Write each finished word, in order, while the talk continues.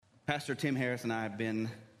Pastor Tim Harris and I have been,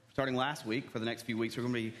 starting last week, for the next few weeks, we're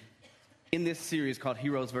going to be in this series called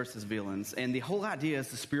Heroes versus Villains. And the whole idea is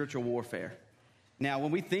the spiritual warfare. Now,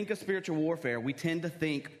 when we think of spiritual warfare, we tend to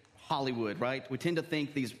think Hollywood, right? We tend to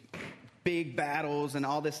think these big battles and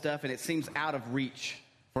all this stuff, and it seems out of reach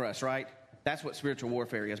for us, right? That's what spiritual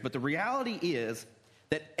warfare is. But the reality is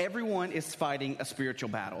that everyone is fighting a spiritual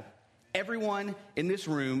battle. Everyone in this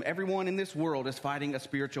room, everyone in this world is fighting a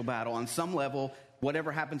spiritual battle on some level,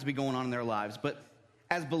 whatever happens to be going on in their lives. But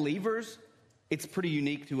as believers, it's pretty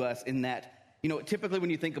unique to us in that, typically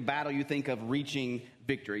when you think of battle, you think of reaching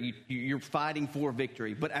victory. You're fighting for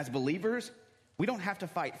victory. But as believers, we don't have to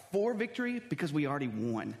fight for victory because we already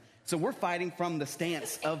won. So we're fighting from the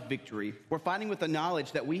stance of victory. We're fighting with the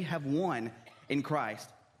knowledge that we have won in Christ.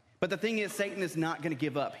 But the thing is, Satan is not going to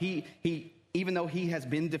give up. He even though he has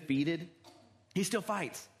been defeated, he still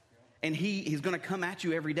fights. And he's going to come at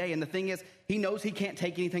you every day. And the thing is, he knows he can't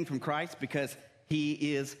take anything from Christ because he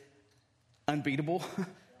is unbeatable.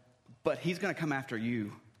 But he's going to come after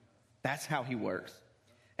you. That's how he works.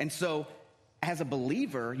 And so, as a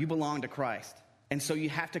believer, you belong to Christ. And so you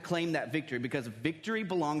have to claim that victory because victory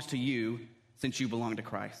belongs to you since you belong to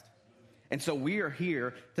Christ. And so we are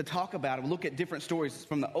here to talk about it. We look at different stories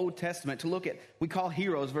from the Old Testament to look at, we call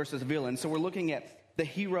heroes versus villains. So we're looking at the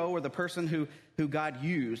hero or the person who God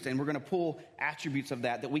used, and we're going to pull attributes of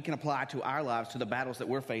that we can apply to our lives, to the battles that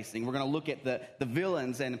we're facing. We're going to look at the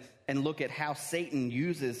villains and look at how Satan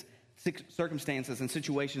uses circumstances and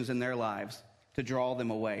situations in their lives to draw them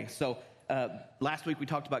away. So last week we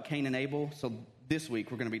talked about Cain and Abel. So this week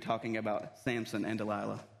we're going to be talking about Samson and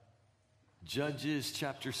Delilah. Judges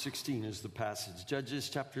chapter 16 is the passage. Judges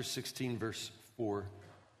chapter 16, verse 4.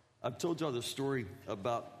 I've told y'all the story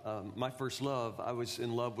about my first love. I was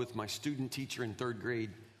in love with my student teacher in third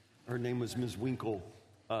grade. Her name was Ms. Winkle.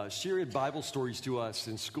 She read Bible stories to us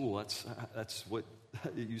in school. That's what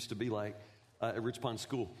it used to be like at Rich Pond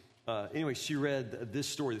School. Anyway, she read this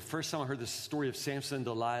story. The first time I heard the story of Samson and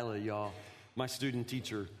Delilah, y'all, my student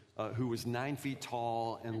teacher, who was 9 feet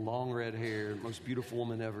tall and long red hair, most beautiful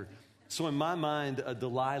woman ever. So in my mind,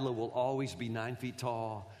 Delilah will always be 9 feet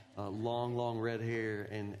tall, long red hair,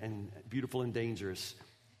 and beautiful and dangerous.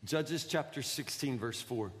 Judges chapter 16, verse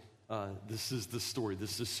 4. This is the story.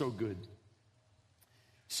 This is so good.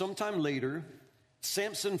 Sometime later,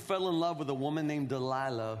 Samson fell in love with a woman named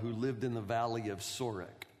Delilah who lived in the valley of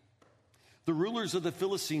Sorek. The rulers of the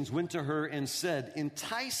Philistines went to her and said,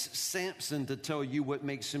 "Entice Samson to tell you what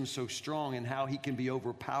makes him so strong and how he can be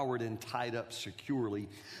overpowered and tied up securely.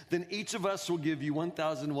 Then each of us will give you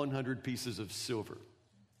 1,100 pieces of silver."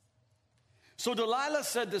 So Delilah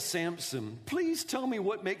said to Samson, "Please tell me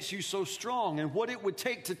what makes you so strong and what it would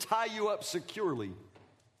take to tie you up securely."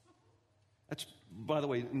 That's, by the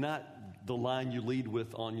way, not the line you lead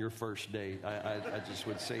with on your first date. I just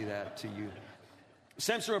would say that to you.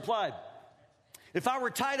 Samson replied, "If I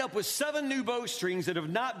were tied up with 7 new bowstrings that have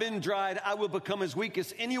not been dried, I will become as weak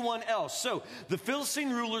as anyone else." So the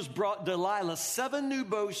Philistine rulers brought Delilah 7 new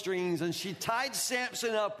bowstrings, and she tied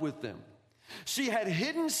Samson up with them. She had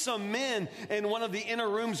hidden some men in one of the inner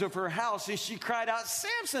rooms of her house, and she cried out,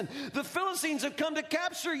 "Samson, the Philistines have come to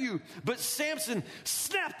capture you." But Samson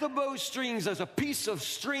snapped the bowstrings as a piece of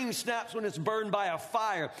string snaps when it's burned by a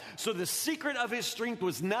fire. So the secret of his strength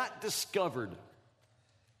was not discovered.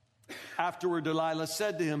 Afterward, Delilah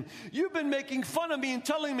said to him, "You've been making fun of me and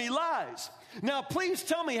telling me lies. Now, please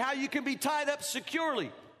tell me how you can be tied up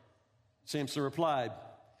securely." Samson replied,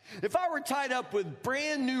 "If I were tied up with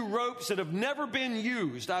brand new ropes that have never been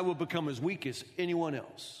used, I will become as weak as anyone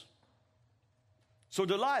else." So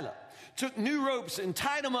Delilah took new ropes and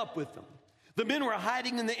tied them up with them. The men were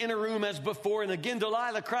hiding in the inner room as before, and again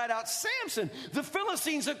Delilah cried out, "Samson, the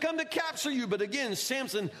Philistines have come to capture you." But again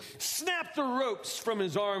Samson snapped the ropes from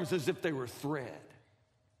his arms as if they were thread.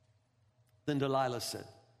 Then Delilah said,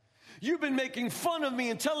 "You've been making fun of me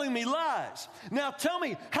and telling me lies. Now tell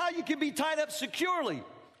me how you can be tied up securely."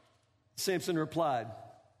 Samson replied,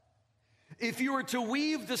 "If you were to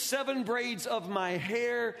weave the 7 braids of my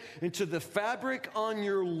hair into the fabric on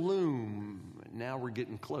your loom," now we're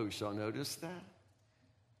getting close, y'all notice that?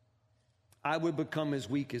 "I would become as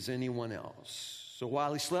weak as anyone else." So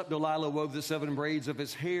while he slept, Delilah wove the 7 braids of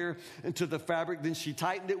his hair into the fabric. Then she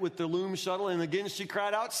tightened it with the loom shuttle, and again she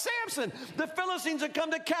cried out, "Samson, the Philistines have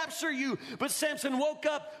come to capture you." But Samson woke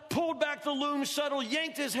up, pulled back the loom shuttle,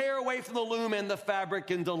 yanked his hair away from the loom and the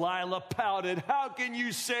fabric, and Delilah pouted, "How can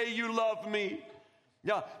you say you love me?"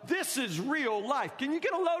 Now, this is real life. Can you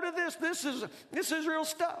get a load of this? This is real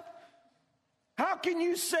stuff. How can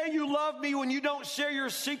you say you love me when you don't share your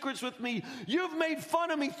secrets with me? You've made fun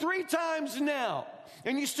of me 3 times now,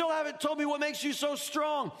 and you still haven't told me what makes you so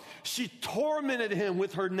strong. She tormented him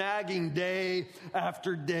with her nagging day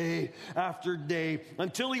after day after day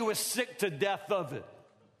until he was sick to death of it.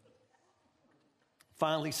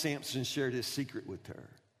 Finally, Samson shared his secret with her.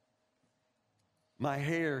 My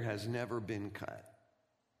hair has never been cut,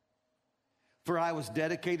 for I was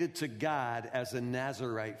dedicated to God as a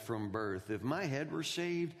Nazarite from birth. If my head were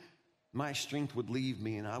shaved, my strength would leave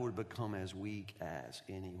me and I would become as weak as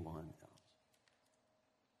anyone else.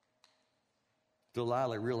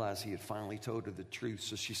 Delilah realized he had finally told her the truth,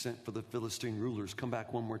 so she sent for the Philistine rulers. Come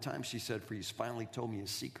back one more time, she said, for he's finally told me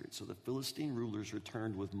his secret. So the Philistine rulers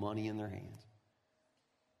returned with money in their hands.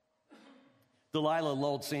 Delilah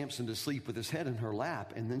lulled Samson to sleep with his head in her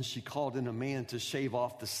lap, and then she called in a man to shave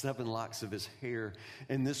off the 7 locks of his hair.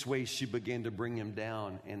 In this way, she began to bring him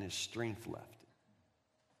down, and his strength left him.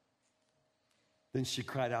 Then she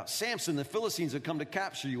cried out, Samson, the Philistines have come to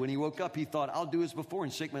capture you. When he woke up, he thought, I'll do as before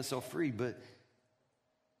and shake myself free, but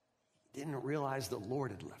he didn't realize the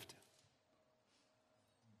Lord had left him.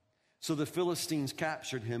 So the Philistines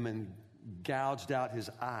captured him and gouged out his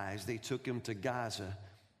eyes. They took him to Gaza,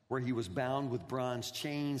 where he was bound with bronze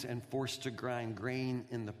chains and forced to grind grain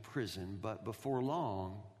in the prison. But before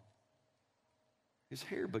long, his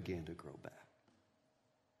hair began to grow back.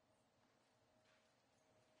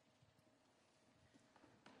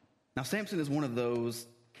 Now, Samson is one of those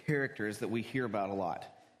characters that we hear about a lot,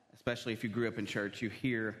 especially if you grew up in church. You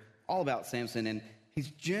hear all about Samson, and he's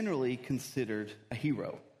generally considered a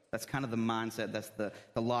hero. That's kind of the mindset, that's the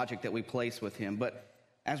logic that we place with him. But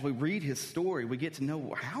as we read his story, we get to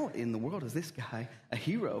know, how in the world is this guy a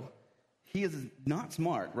hero? He is not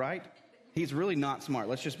smart, right? He's really not smart.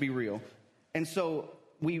 Let's just be real. And so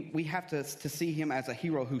we have to see him as a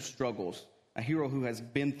hero who struggles, a hero who has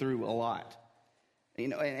been through a lot. You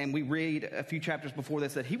know, and we read a few chapters before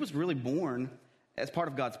this that he was really born as part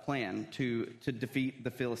of God's plan to defeat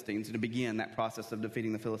the Philistines, to begin that process of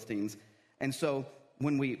defeating the Philistines. And so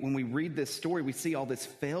when we read this story, we see all this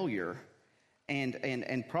failure.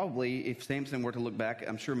 And probably if Samson were to look back,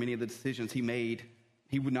 I'm sure many of the decisions he made,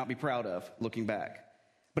 he would not be proud of looking back.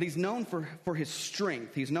 But he's known for his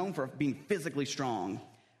strength. He's known for being physically strong.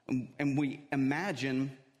 And we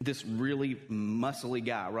imagine this really muscly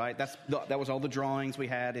guy, right? That was all the drawings we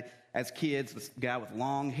had as kids, this guy with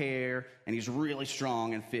long hair, and he's really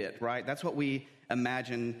strong and fit, right? That's what we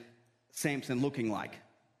imagine Samson looking like.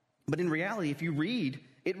 But in reality, if you read,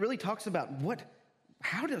 it really talks about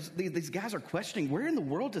how does these guys are questioning, where in the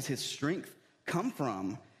world does his strength come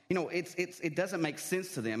from? You know, it doesn't make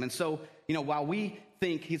sense to them. And so, you know, while we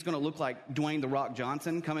think he's going to look like Dwayne "The Rock"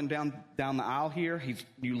 Johnson coming down the aisle here,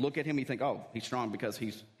 you look at him, you think, oh, he's strong because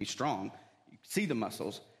he's strong. You see the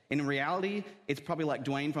muscles. And in reality, it's probably like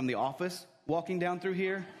Dwayne from The Office walking down through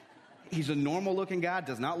here. He's a normal-looking guy,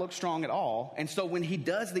 does not look strong at all. And so when he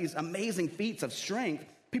does these amazing feats of strength,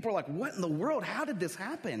 people are like, what in the world? How did this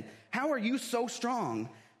happen? How are you so strong?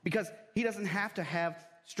 Because he doesn't have to have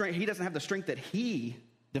strength. He doesn't have the strength that he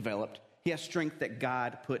developed. He has strength that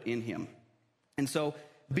God put in him. And so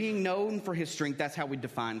being known for his strength, that's how we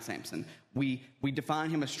define Samson. We define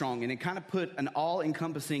him as strong. And it kind of put an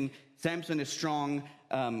all-encompassing Samson is strong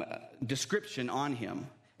description on him.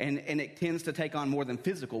 And it tends to take on more than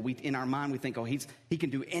physical. In our mind, we think, oh, he can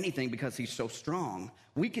do anything because he's so strong.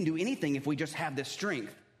 We can do anything if we just have this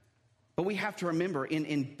strength. But we have to remember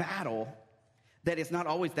in battle that it's not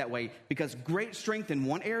always that way, because great strength in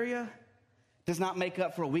one area does not make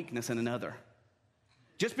up for a weakness in another.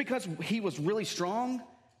 Just because he was really strong,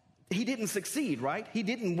 he didn't succeed, right? He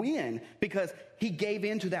didn't win because he gave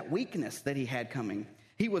in to that weakness that he had coming.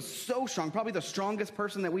 He was so strong, probably the strongest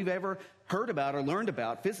person that we've ever heard about or learned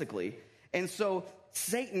about physically. And so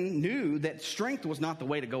Satan knew that strength was not the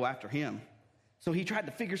way to go after him. So he tried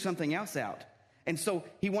to figure something else out. And so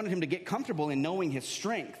he wanted him to get comfortable in knowing his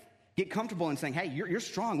strength. Get comfortable in saying, hey, you're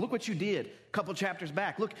strong. Look what you did a couple chapters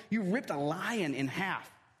back. Look, you ripped a lion in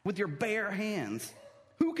half with your bare hands.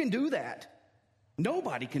 Who can do that?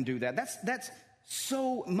 Nobody can do that. That's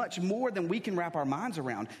so much more than we can wrap our minds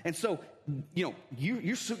around. And so, you know,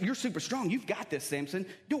 you're super strong. You've got this, Samson.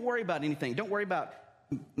 Don't worry about anything. Don't worry about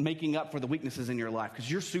making up for the weaknesses in your life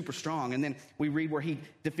because you're super strong. And then we read where he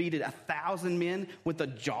defeated 1,000 men with the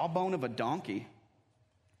jawbone of a donkey.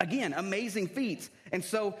 Again, amazing feats. And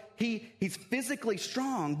so he's physically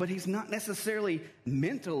strong, but he's not necessarily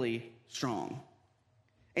mentally strong.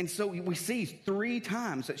 And so we see 3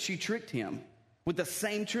 times that she tricked him with the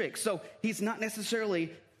same trick. So he's not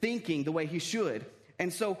necessarily thinking the way he should.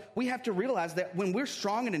 And so we have to realize that when we're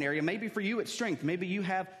strong in an area, maybe for you it's strength. Maybe you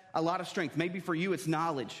have a lot of strength. Maybe for you it's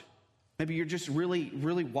knowledge. Maybe you're just really,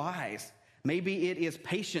 really wise. Maybe it is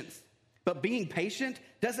patience. But being patient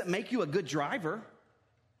doesn't make you a good driver.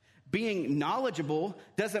 Being knowledgeable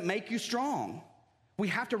doesn't make you strong. We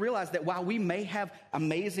have to realize that while we may have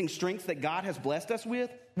amazing strengths that God has blessed us with,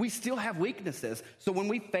 we still have weaknesses. So when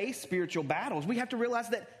we face spiritual battles, we have to realize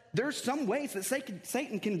that there's some ways that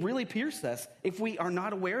Satan can really pierce us if we are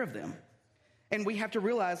not aware of them. And we have to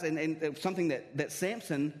realize, and something that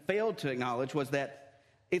Samson failed to acknowledge, was that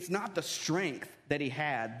it's not the strength that he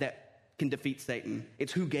had that can defeat Satan.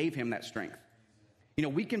 It's who gave him that strength. You know,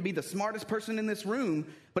 we can be the smartest person in this room,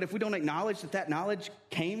 but if we don't acknowledge that knowledge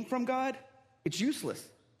came from God, it's useless.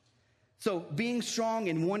 So being strong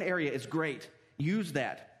in one area is great. Use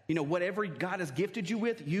that. You know, whatever God has gifted you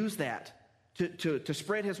with, use that to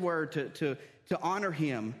spread his word, to honor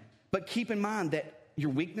him. But keep in mind that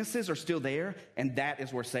your weaknesses are still there, and that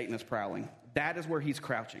is where Satan is prowling. That is where he's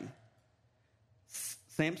crouching.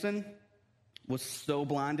 Samson was so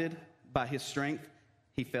blinded by his strength,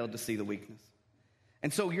 he failed to see the weakness.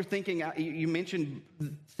 And so you're thinking, you mentioned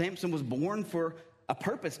Samson was born for a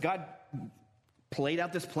purpose. God played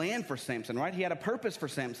out this plan for Samson, right? He had a purpose for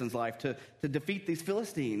Samson's life to defeat these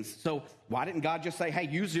Philistines. So why didn't God just say, hey,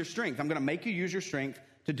 use your strength. I'm going to make you use your strength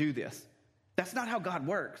to do this. That's not how God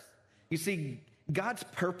works. You see, God's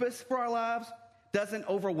purpose for our lives doesn't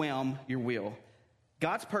overwhelm your will.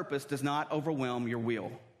 God's purpose does not overwhelm your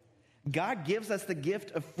will. God gives us the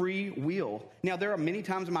gift of free will. Now, there are many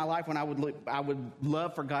times in my life when I would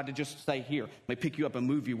love for God to just say, here, let me pick you up and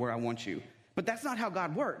move you where I want you. But that's not how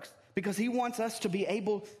God works, because he wants us to be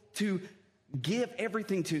able to give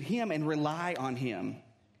everything to him and rely on him.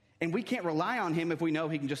 And we can't rely on him if we know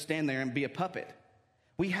he can just stand there and be a puppet.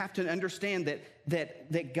 We have to understand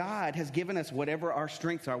that God has given us whatever our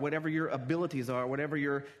strengths are, whatever your abilities are, whatever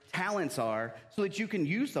your talents are, so that you can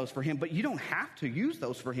use those for him. But you don't have to use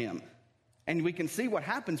those for him. And we can see what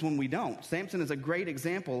happens when we don't. Samson is a great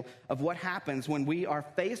example of what happens when we are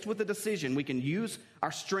faced with a decision. We can use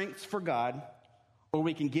our strengths for God, or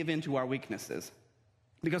we can give in to our weaknesses.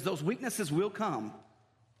 Because those weaknesses will come.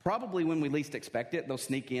 Probably when we least expect it, they'll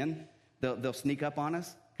sneak in. They'll sneak up on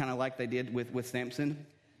us, kind of like they did with Samson.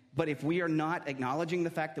 But if we are not acknowledging the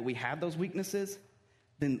fact that we have those weaknesses,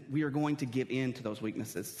 then we are going to give in to those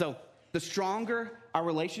weaknesses. So the stronger our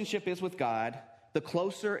relationship is with God, the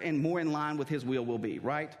closer and more in line with his will be,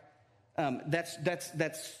 right?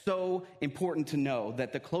 That's so important to know,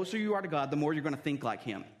 that the closer you are to God, the more you're going to think like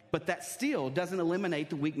him. But that still doesn't eliminate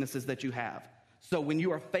the weaknesses that you have. So when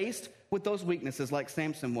you are faced with those weaknesses like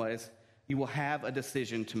Samson was, you will have a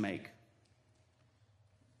decision to make.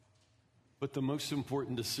 But the most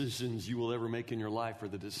important decisions you will ever make in your life are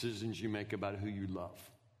the decisions you make about who you love.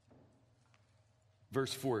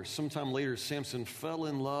 Verse 4, sometime later, Samson fell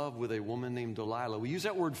in love with a woman named Delilah. We use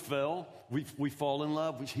that word fell. We fall in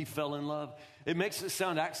love. He fell in love. It makes it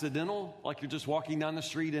sound accidental, like you're just walking down the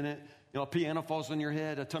street and a piano falls on your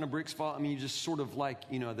head, a ton of bricks fall. I mean, you just sort of like,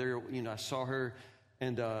 I saw her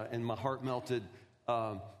and my heart melted.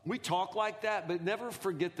 We talk like that, but never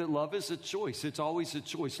forget that love is a choice. It's always a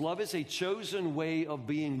choice. Love is a chosen way of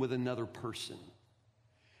being with another person.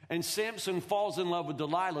 And Samson falls in love with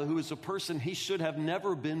Delilah, who is a person he should have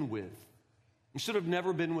never been with. He should have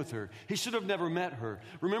never been with her. He should have never met her.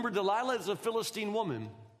 Remember, Delilah is a Philistine woman.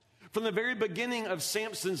 From the very beginning of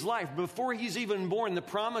Samson's life, before he's even born, the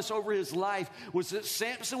promise over his life was that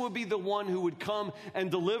Samson would be the one who would come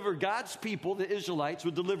and deliver God's people, the Israelites,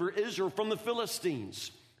 would deliver Israel from the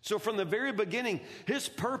Philistines. So from the very beginning, his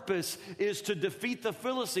purpose is to defeat the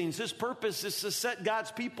Philistines. His purpose is to set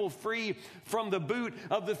God's people free from the boot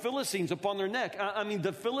of the Philistines upon their neck. I mean,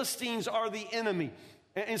 the Philistines are the enemy.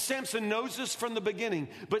 And Samson knows this from the beginning,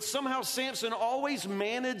 but somehow Samson always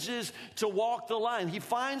manages to walk the line. He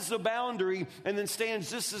finds the boundary and then stands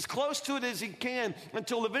just as close to it as he can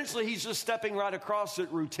until eventually he's just stepping right across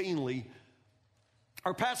it routinely.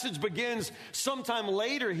 Our passage begins sometime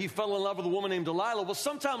later he fell in love with a woman named Delilah. Well,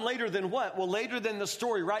 sometime later than what? Well, later than the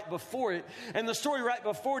story right before it. And the story right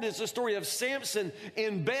before it is the story of Samson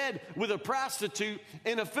in bed with a prostitute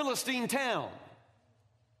in a Philistine town.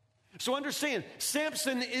 So understand,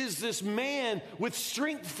 Samson is this man with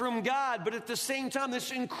strength from God, but at the same time,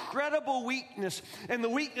 this incredible weakness. And the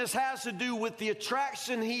weakness has to do with the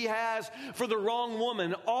attraction he has for the wrong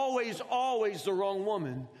woman. Always, always the wrong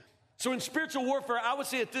woman. So in spiritual warfare, I would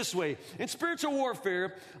say it this way. In spiritual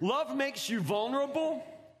warfare, love makes you vulnerable,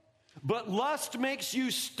 but lust makes you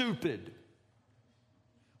stupid.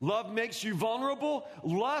 Love makes you vulnerable,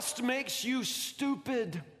 lust makes you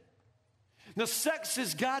stupid. Now, sex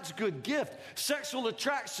is God's good gift. Sexual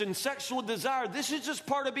attraction, sexual desire, this is just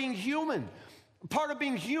part of being human. Part of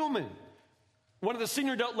being human. One of the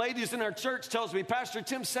senior adult ladies in our church tells me, Pastor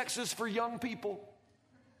Tim, sex is for young people.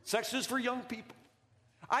 Sex is for young people.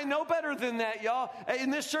 I know better than that, y'all. In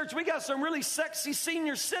this church, we got some really sexy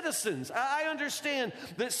senior citizens. I understand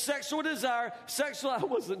that sexual desire, I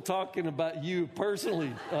wasn't talking about you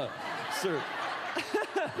personally, sir.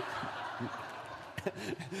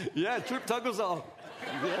 Yeah, Trip Tuggles off.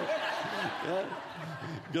 Yeah.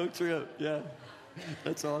 Go Trip, yeah.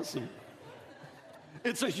 That's awesome.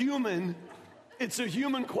 It's a human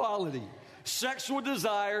quality. Sexual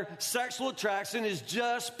desire, sexual attraction is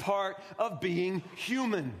just part of being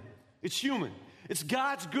human. It's human. It's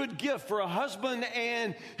God's good gift for a husband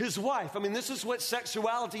and his wife. I mean, this is what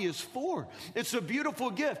sexuality is for. It's a beautiful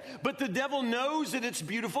gift. But the devil knows that it's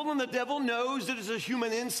beautiful, and the devil knows that it's a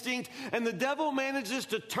human instinct, and the devil manages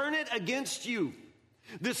to turn it against you.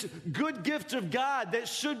 This good gift of God that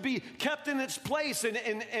should be kept in its place, and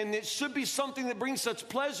it should be something that brings such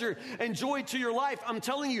pleasure and joy to your life. I'm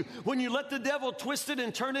telling you, when you let the devil twist it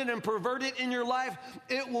and turn it and pervert it in your life,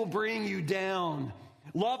 it will bring you down.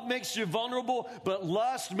 Love makes you vulnerable, but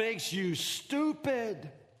lust makes you stupid.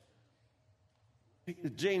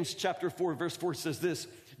 James chapter 4, verse 4 says this,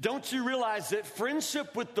 don't you realize that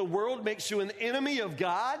friendship with the world makes you an enemy of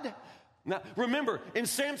God? Now, remember, in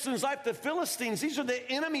Samson's life, the Philistines, these are the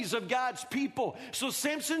enemies of God's people. So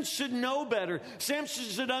Samson should know better. Samson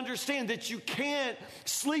should understand that you can't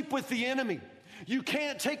sleep with the enemy. You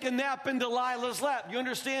can't take a nap in Delilah's lap. You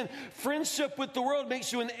understand? Friendship with the world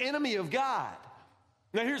makes you an enemy of God.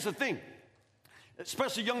 Now, here's the thing.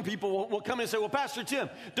 Especially young people will come in and say, well, Pastor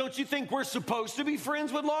Tim, don't you think we're supposed to be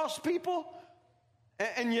friends with lost people?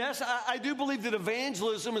 And yes, I do believe that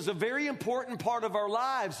evangelism is a very important part of our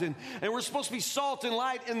lives. And we're supposed to be salt and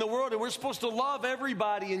light in the world. And we're supposed to love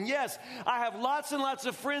everybody. And yes, I have lots and lots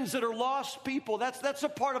of friends that are lost people. That's a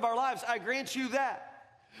part of our lives. I grant you that.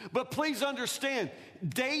 But please understand,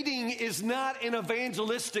 dating is not an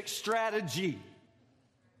evangelistic strategy.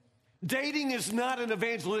 Dating is not an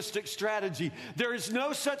evangelistic strategy. There is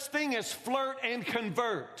no such thing as flirt and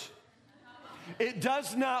convert. It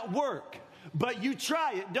does not work. But you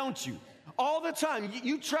try it, don't you? All the time,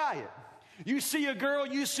 you try it. You see a girl,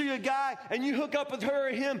 you see a guy, and you hook up with her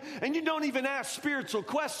or him, and you don't even ask spiritual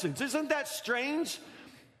questions. Isn't that strange?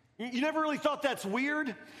 You never really thought that's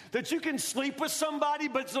weird? That you can sleep with somebody,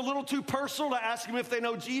 but it's a little too personal to ask them if they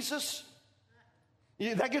know Jesus?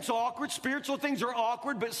 Yeah, that gets awkward. Spiritual things are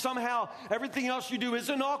awkward, but somehow everything else you do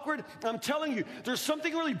isn't awkward. I'm telling you, there's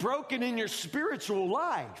something really broken in your spiritual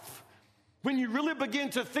life. When you really begin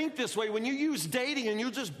to think this way, when you use dating and you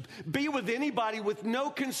just be with anybody with no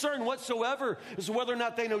concern whatsoever as to whether or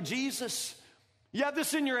not they know Jesus. You have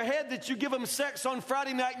this in your head that you give them sex on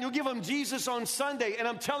Friday night and you'll give them Jesus on Sunday. And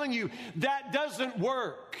I'm telling you, that doesn't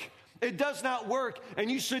work. It does not work. And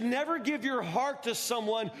you should never give your heart to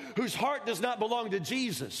someone whose heart does not belong to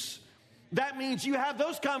Jesus. That means you have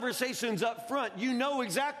those conversations up front. You know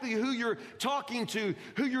exactly who you're talking to,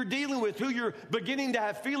 who you're dealing with, who you're beginning to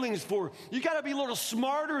have feelings for. You got to be a little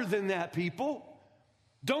smarter than that, people.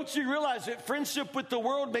 Don't you realize that friendship with the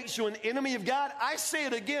world makes you an enemy of God? I say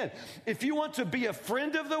it again. If you want to be a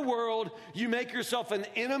friend of the world, you make yourself an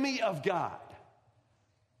enemy of God.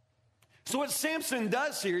 So what Samson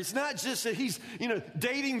does here, it's not just that he's,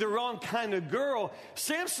 dating the wrong kind of girl.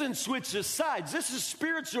 Samson switches sides. This is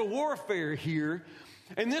spiritual warfare here.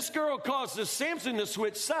 And this girl causes Samson to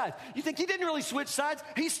switch sides. You think he didn't really switch sides?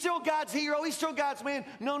 He's still God's hero. He's still God's man.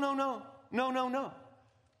 No.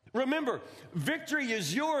 Remember, victory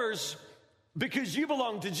is yours because you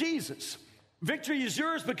belong to Jesus. Victory is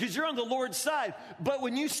yours because you're on the Lord's side. But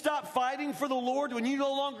when you stop fighting for the Lord, when you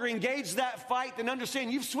no longer engage that fight, then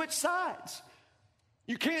understand you've switched sides.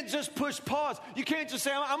 You can't just push pause. You can't just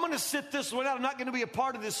say, I'm going to sit this one out. I'm not going to be a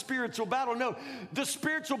part of this spiritual battle. No, the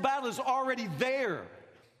spiritual battle is already there.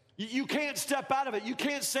 You can't step out of it. You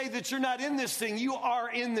can't say that you're not in this thing. You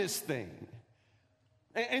are in this thing.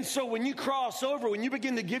 And so when you cross over, when you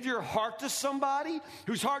begin to give your heart to somebody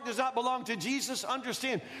whose heart does not belong to Jesus,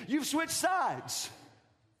 understand, you've switched sides.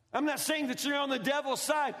 I'm not saying that you're on the devil's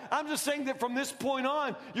side. I'm just saying that from this point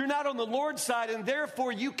on, you're not on the Lord's side, and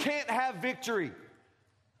therefore you can't have victory.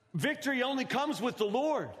 Victory only comes with the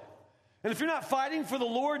Lord. And if you're not fighting for the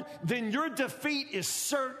Lord, then your defeat is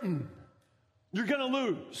certain. You're going to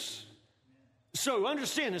lose. So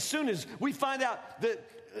understand, as soon as we find out that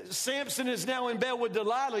Samson is now in bed with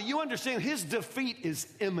Delilah, you understand his defeat is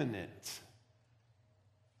imminent.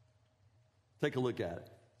 Take a look at it.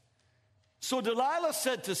 So Delilah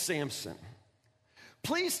said to Samson,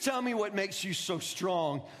 Please tell me what makes you so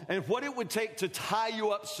strong and what it would take to tie you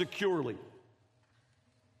up securely.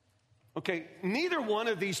 Okay, neither one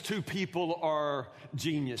of these two people are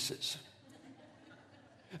geniuses.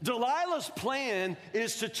 Delilah's plan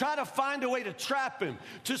is to try to find a way to trap him,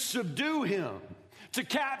 to subdue him, to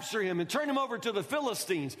capture him and turn him over to the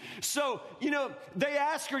Philistines. So, they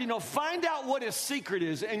ask her, find out what his secret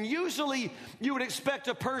is. And usually you would expect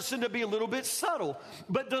a person to be a little bit subtle.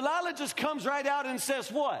 But Delilah just comes right out and says,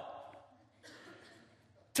 what?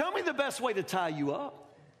 Tell me the best way to tie you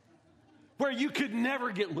up, where you could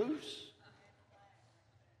never get loose.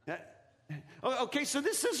 Okay, so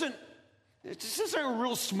this isn't a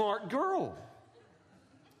real smart girl.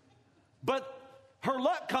 But her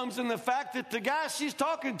luck comes in the fact that the guy she's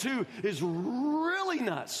talking to is really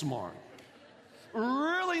not smart.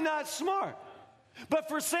 Really not smart. But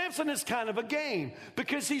for Samson, it's kind of a game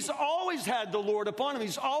because he's always had the Lord upon him.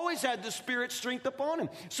 He's always had the Spirit's strength upon him.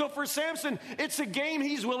 So for Samson, it's a game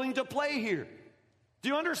he's willing to play here. Do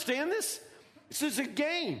you understand this? This is a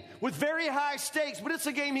game with very high stakes, but it's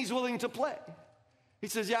a game he's willing to play. He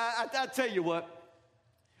says, yeah, I tell you what,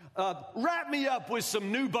 wrap me up with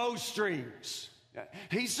some new bowstrings.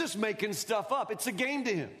 He's just making stuff up. It's a game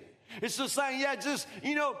to him. It's just saying,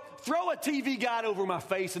 throw a TV guide over my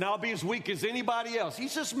face and I'll be as weak as anybody else.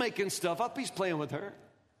 He's just making stuff up. He's playing with her.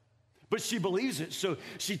 But she believes it. So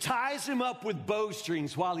she ties him up with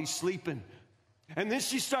bowstrings while he's sleeping. And then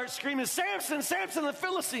she starts screaming, Samson, Samson, the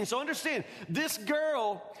Philistines. So understand, this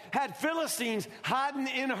girl had Philistines hiding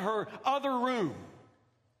in her other room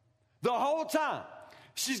the whole time.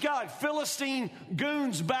 She's got like Philistine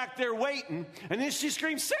goons back there waiting. And then she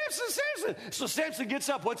screams, Samson, Samson. So Samson gets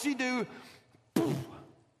up. What's he do? Poof,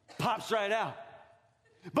 pops right out.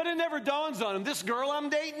 But it never dawns on him. This girl I'm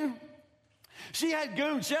dating, she had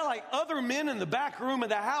goons. She had like other men in the back room of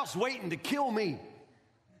the house waiting to kill me.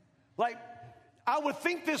 Like, I would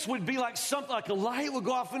think this would be like something, like a light would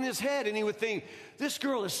go off in his head. And he would think, this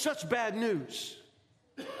girl is such bad news.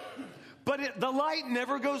 But the light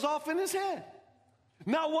never goes off in his head.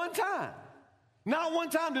 Not one time. Not one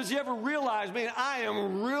time does he ever realize, man, I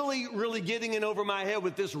am really, really getting in over my head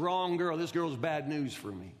with this wrong girl. This girl's bad news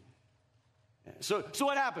for me. So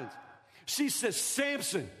what happens? She says,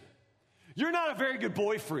 Samson, you're not a very good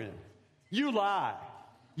boyfriend. You lie.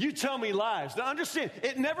 You tell me lies. Now understand,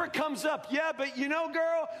 it never comes up. Yeah, but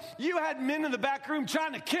girl, you had men in the back room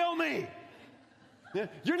trying to kill me.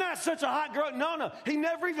 You're not such a hot girl. No. He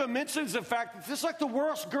never even mentions the fact that this is like the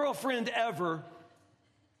worst girlfriend ever.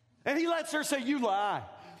 And he lets her say, you lie.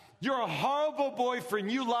 You're a horrible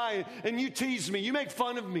boyfriend. You lie and you tease me. You make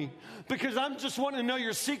fun of me because I'm just wanting to know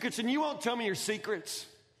your secrets and you won't tell me your secrets.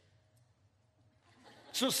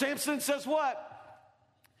 So Samson says what?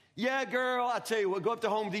 Yeah, girl, I tell you what, go up to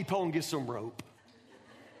Home Depot and get some rope.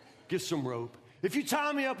 Get some rope. If you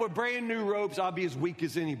tie me up with brand new ropes, I'll be as weak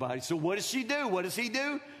as anybody. So what does she do? What does he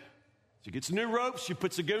do? She gets new ropes. She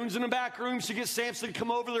puts the goons in the back room. She gets Samson to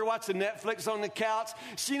come over there, watch the Netflix on the couch.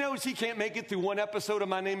 She knows he can't make it through one episode of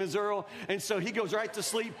My Name is Earl. And so he goes right to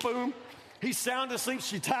sleep. Boom. He's sound asleep.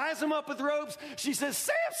 She ties him up with ropes. She says,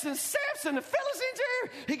 Samson, Samson, the Philistines are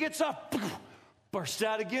here. He gets up, bursts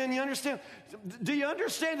out again. You understand? Do you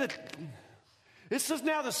understand that this is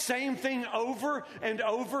now the same thing over and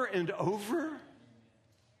over and over?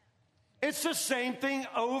 It's the same thing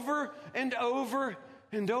over and over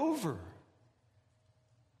and over.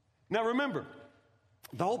 Now remember,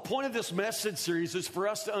 the whole point of this message series is for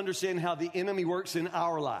us to understand how the enemy works in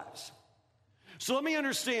our lives. So let me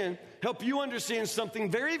help you understand something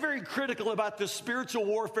very, very critical about this spiritual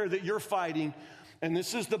warfare that you're fighting. And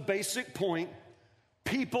this is the basic point.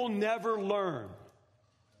 People never learn.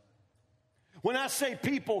 When I say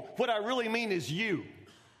people, what I really mean is you.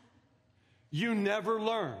 You never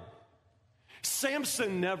learn.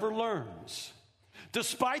 Samson never learns.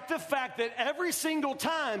 Despite the fact that every single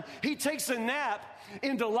time he takes a nap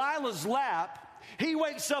in Delilah's lap, he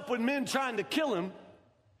wakes up with men trying to kill him,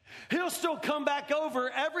 he'll still come back over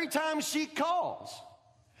every time she calls.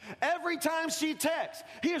 Every time she texts,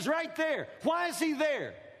 he is right there. Why is he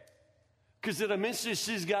there? Because did I mention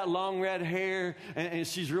she's got long red hair and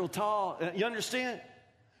she's real tall? You understand?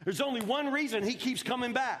 There's only one reason he keeps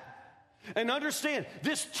coming back. And understand,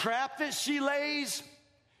 this trap that she lays,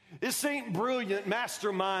 this ain't brilliant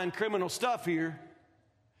mastermind criminal stuff here.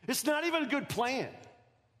 It's not even a good plan.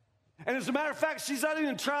 And as a matter of fact, she's not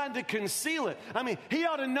even trying to conceal it. I mean, he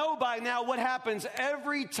ought to know by now what happens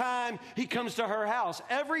every time he comes to her house.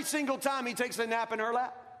 Every single time he takes a nap in her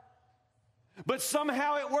lap. But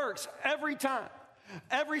somehow it works every time.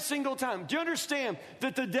 Every single time. Do you understand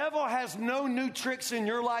that the devil has no new tricks in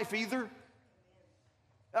your life either?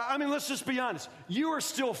 I mean, let's just be honest. You are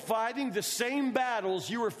still fighting the same battles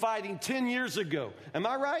you were fighting 10 years ago. Am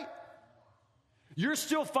I right? You're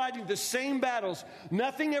still fighting the same battles.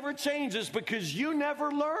 Nothing ever changes because you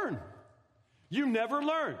never learn. You never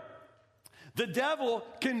learn. The devil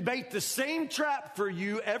can bait the same trap for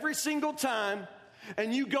you every single time,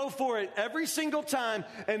 and you go for it every single time,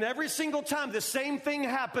 and every single time the same thing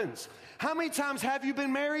happens. How many times have you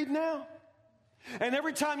been married now? And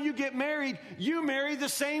every time you get married, you marry the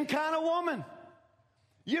same kind of woman.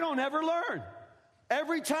 You don't ever learn.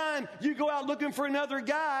 Every time you go out looking for another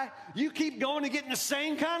guy, you keep going and getting the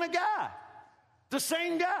same kind of guy. The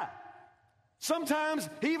same guy. Sometimes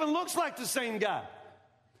he even looks like the same guy.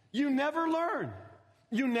 You never learn.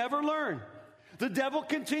 You never learn. The devil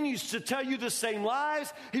continues to tell you the same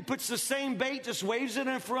lies. He puts the same bait, just waves it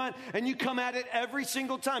in front, and you come at it every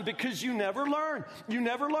single time because you never learn. You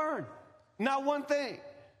never learn. Not one thing.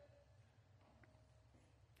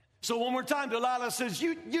 So one more time, Delilah says,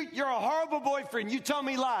 you're a horrible boyfriend. You tell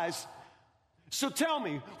me lies. So tell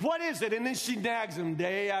me, what is it? And then she nags him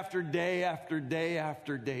day after day after day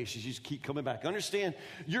after day. She just keep coming back. Understand,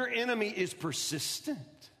 your enemy is persistent.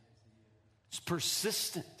 It's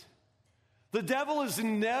persistent. The devil is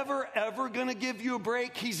never, ever going to give you a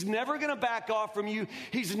break. He's never going to back off from you.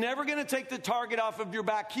 He's never going to take the target off of your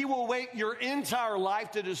back. He will wait your entire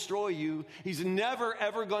life to destroy you. He's never,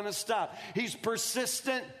 ever going to stop. He's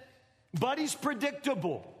persistent, but he's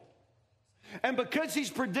predictable. And because he's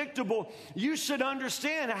predictable, you should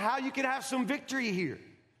understand how you can have some victory here.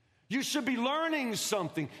 You should be learning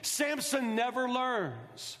something. Samson never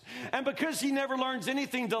learns. And because he never learns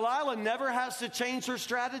anything, Delilah never has to change her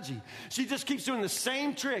strategy. She just keeps doing the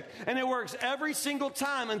same trick, and it works every single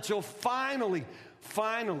time until finally,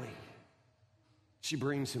 she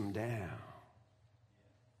brings him down.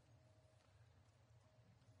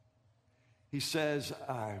 He says,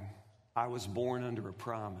 I was born under a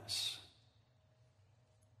promise,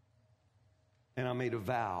 and I made a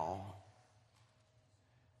vow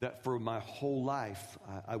that for my whole life,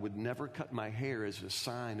 I would never cut my hair as a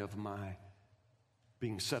sign of my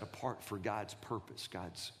being set apart for God's purpose,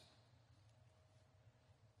 God's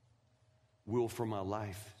will for my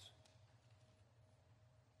life.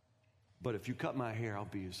 But if you cut my hair, I'll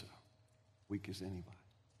be as weak as anybody.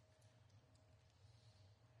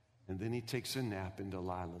 And then he takes a nap in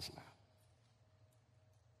Delilah's lap.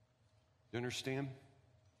 You understand?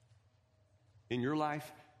 In your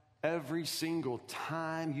life, every single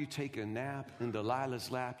time you take a nap in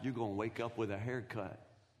Delilah's lap, you're going to wake up with a haircut.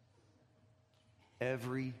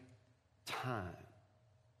 Every time.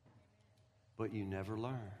 But you never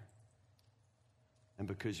learn. And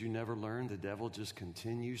because you never learn, the devil just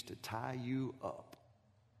continues to tie you up.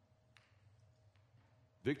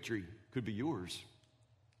 Victory could be yours.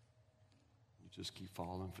 You just keep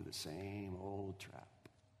falling for the same old trap.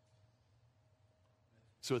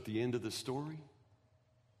 So at the end of the story,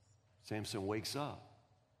 Samson wakes up,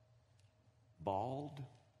 bald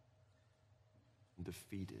and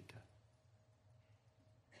defeated.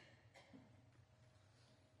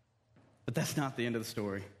 But that's not the end of the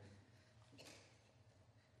story.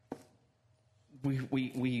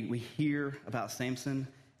 We hear about Samson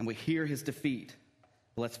and we hear his defeat.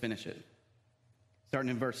 But let's finish it. Starting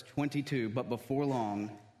in verse 22, but before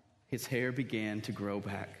long, his hair began to grow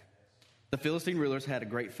back. The Philistine rulers had a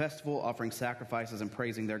great festival, offering sacrifices and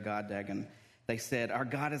praising their god Dagon. They said, our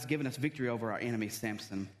God has given us victory over our enemy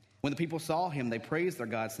Samson. When the people saw him, they praised their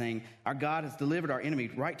God, saying, our God has delivered our enemy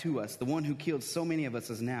right to us. The one who killed so many of us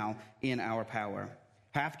is now in our power.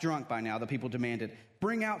 Half drunk by now, the people demanded,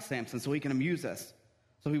 bring out Samson so he can amuse us.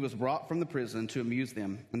 So he was brought from the prison to amuse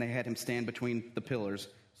them, and they had him stand between the pillars,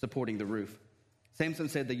 supporting the roof. Samson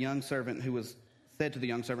said to the young servant who was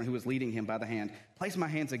leading him by the hand, place my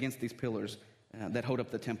hands against these pillars that hold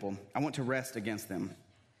up the temple. I want to rest against them.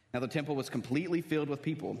 Now the temple was completely filled with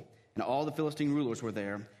people, and all the Philistine rulers were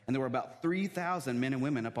there, and there were about 3,000 men and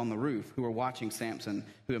women up on the roof who were watching Samson,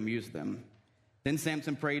 who amused them. Then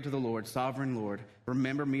Samson prayed to the Lord, sovereign Lord,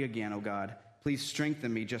 remember me again, O God. Please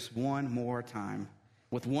strengthen me just one more time.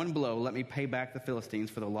 With one blow, let me pay back the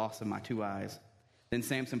Philistines for the loss of my 2 eyes. Then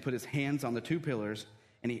Samson put his hands on the 2 pillars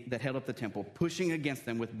that held up the temple, pushing against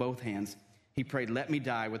them with both hands. He prayed, let me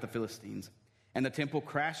die with the Philistines. And the temple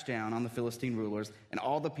crashed down on the Philistine rulers and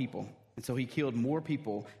all the people. And so he killed more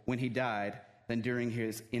people when he died than during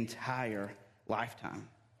his entire lifetime.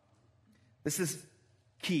 This is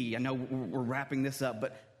key. I know we're wrapping this up,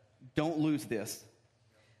 but don't lose this.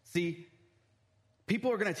 See,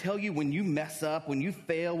 people are going to tell you when you mess up, when you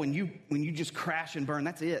fail, when you just crash and burn,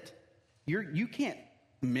 that's it. You can't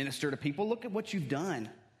minister to people. Look at what you've done.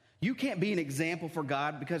 You can't be an example for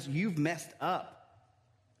God because you've messed up.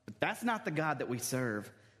 But that's not the God that we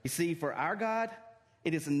serve. You see, for our God,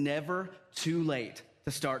 it is never too late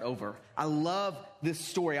to start over. I love this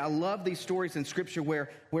story. I love these stories in Scripture where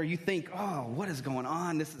you think, oh, what is going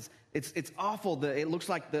on? It's awful. It looks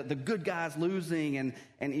like the good guy's losing,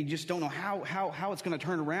 and you just don't know how it's going to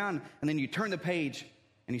turn around. And then you turn the page,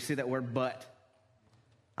 and you see that word but.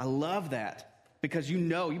 I love that. Because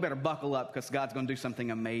you better buckle up because God's going to do something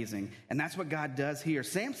amazing. And that's what God does here.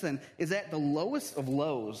 Samson is at the lowest of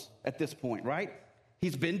lows at this point, right?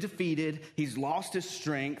 He's been defeated. He's lost his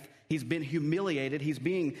strength. He's been humiliated. He's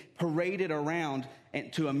being paraded around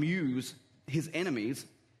to amuse his enemies.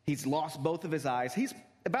 He's lost both of his eyes. He's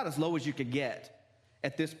about as low as you could get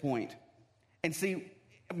at this point. And see,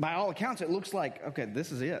 by all accounts, it looks like, okay,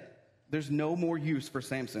 this is it. There's no more use for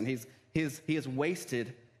Samson. He has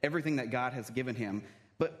wasted everything that God has given him.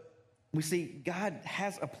 But we see God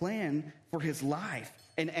has a plan for his life.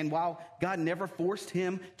 And while God never forced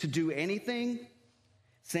him to do anything,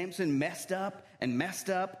 Samson messed up and messed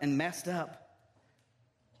up and messed up.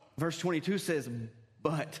 Verse 22 says,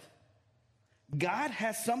 but God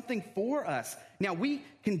has something for us. Now, we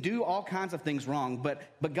can do all kinds of things wrong,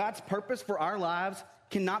 but God's purpose for our lives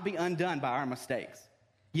cannot be undone by our mistakes.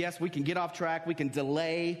 Yes, we can get off track, we can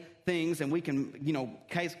delay things, and we can,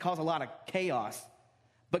 cause a lot of chaos.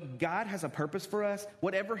 But God has a purpose for us.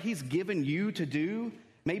 Whatever he's given you to do,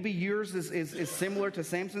 maybe yours is similar to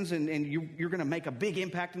Samson's, and you're going to make a big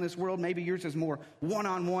impact in this world. Maybe yours is more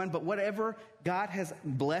one-on-one. But whatever God has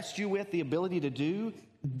blessed you with the ability to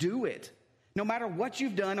do it. No matter what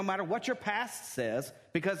you've done, no matter what your past says,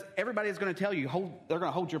 because everybody is going to tell you, they're going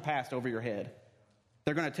to hold your past over your head.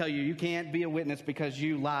 They're going to tell you can't be a witness because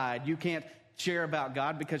you lied. You can't share about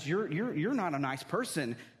God because you're not a nice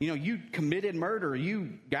person. You committed murder.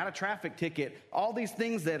 You got a traffic ticket. All these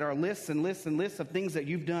things that are lists and lists and lists of things that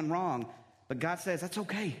you've done wrong. But God says, that's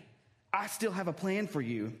okay. I still have a plan for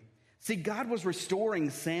you. See, God was restoring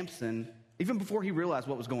Samson even before he realized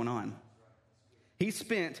what was going on. He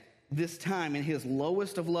spent this time in his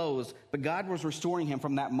lowest of lows, but God was restoring him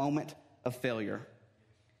from that moment of failure.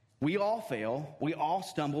 We all fail, we all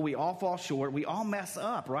stumble, we all fall short, we all mess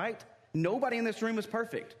up, right? Nobody in this room is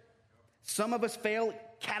perfect. Some of us fail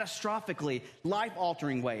catastrophically,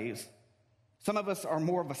 life-altering ways. Some of us are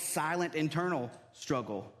more of a silent internal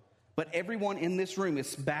struggle. But everyone in this room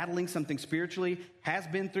is battling something spiritually, has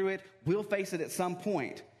been through it, will face it at some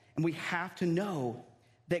point. And we have to know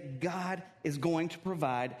that God is going to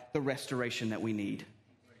provide the restoration that we need.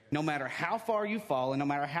 No matter how far you fall and no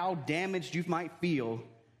matter how damaged you might feel,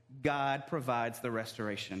 God provides the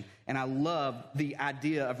restoration. And I love the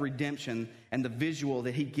idea of redemption and the visual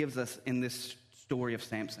that he gives us in this story of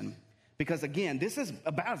Samson. Because again, this is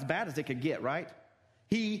about as bad as it could get, right?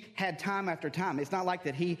 He had time after time. It's not like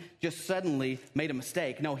that he just suddenly made a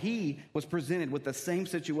mistake. No, he was presented with the same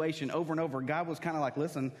situation over and over. God was kind of like,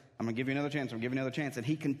 listen, I'm going to give you another chance. I'm going to give you another chance. And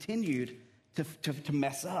he continued to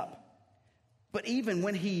mess up. But even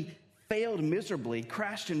when he failed miserably,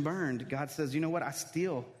 crashed and burned, God says, you know what? I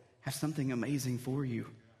still have something amazing for you.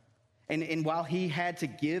 And while he had to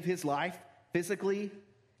give his life physically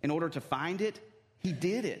in order to find it, he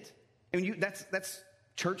did it. And that's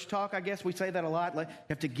church talk, I guess. We say that a lot. Like, you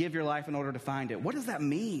have to give your life in order to find it. What does that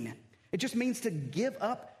mean? It just means to give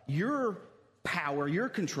up your power, your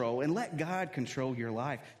control, and let God control your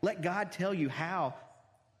life. Let God tell you how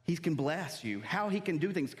he can bless you, how he can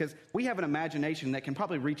do things. Because we have an imagination that can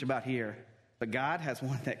probably reach about here, but God has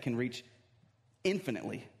one that can reach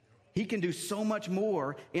infinitely. He can do so much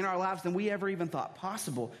more in our lives than we ever even thought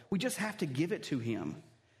possible. We just have to give it to him.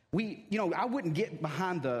 I wouldn't get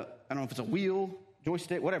behind I don't know if it's a wheel,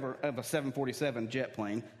 joystick, whatever, of a 747 jet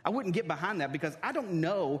plane. I wouldn't get behind that because I don't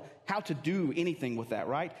know how to do anything with that,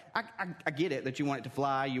 right? I get it that you want it to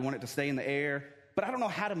fly, you want it to stay in the air, but I don't know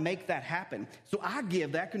how to make that happen. So I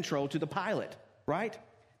give that control to the pilot, right?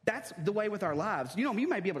 That's the way with our lives. You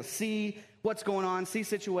might be able to see what's going on, see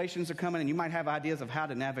situations are coming, and you might have ideas of how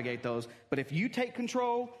to navigate those. But if you take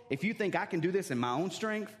control, if you think I can do this in my own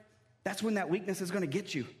strength, that's when that weakness is going to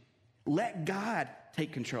get you. Let God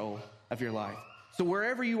take control of your life. So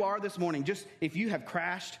wherever you are this morning, just if you have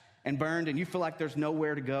crashed and burned and you feel like there's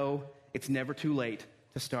nowhere to go, it's never too late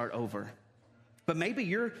to start over. But maybe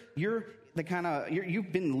you're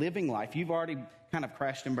you've been living life. You've already kind of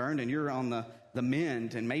crashed and burned and you're on the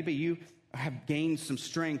mend, and maybe you have gained some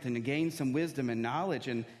strength and gained some wisdom and knowledge,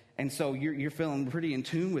 and so you're feeling pretty in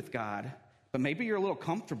tune with God. But maybe you're a little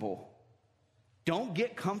comfortable. Don't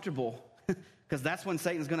get comfortable, because that's when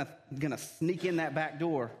Satan's gonna sneak in that back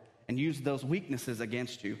door and use those weaknesses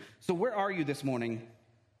against you. So where are you this morning?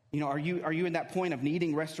 Are you in that point of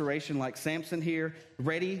needing restoration like Samson here,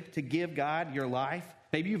 ready to give God your life?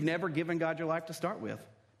 Maybe you've never given God your life to start with.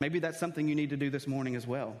 Maybe that's something you need to do this morning as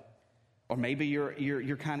well. Or maybe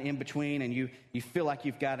you're kind of in between and you feel like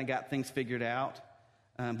you've got things figured out,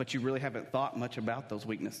 but you really haven't thought much about those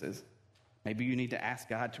weaknesses. Maybe you need to ask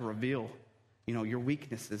God to reveal, your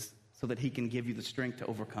weaknesses so that he can give you the strength to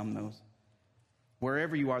overcome those.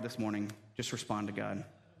 Wherever you are this morning, just respond to God.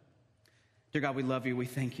 Dear God, we love you. We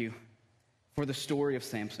thank you for the story of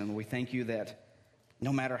Samson. We thank you that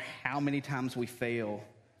no matter how many times we fail,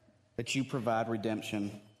 that you provide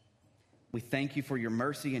redemption. We thank you for your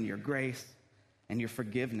mercy and your grace and your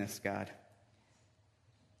forgiveness, God.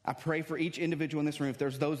 I pray for each individual in this room, if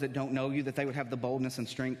there's those that don't know you, that they would have the boldness and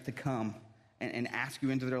strength to come and ask you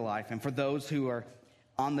into their life. And for those who are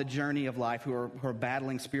on the journey of life, who are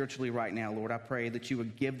battling spiritually right now, Lord, I pray that you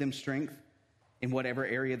would give them strength in whatever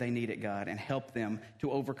area they need it, God, and help them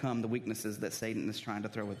to overcome the weaknesses that Satan is trying to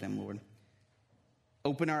throw at them, Lord.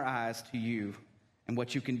 Open our eyes to you and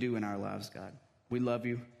what you can do in our lives, God. We love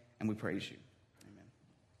you and we praise you.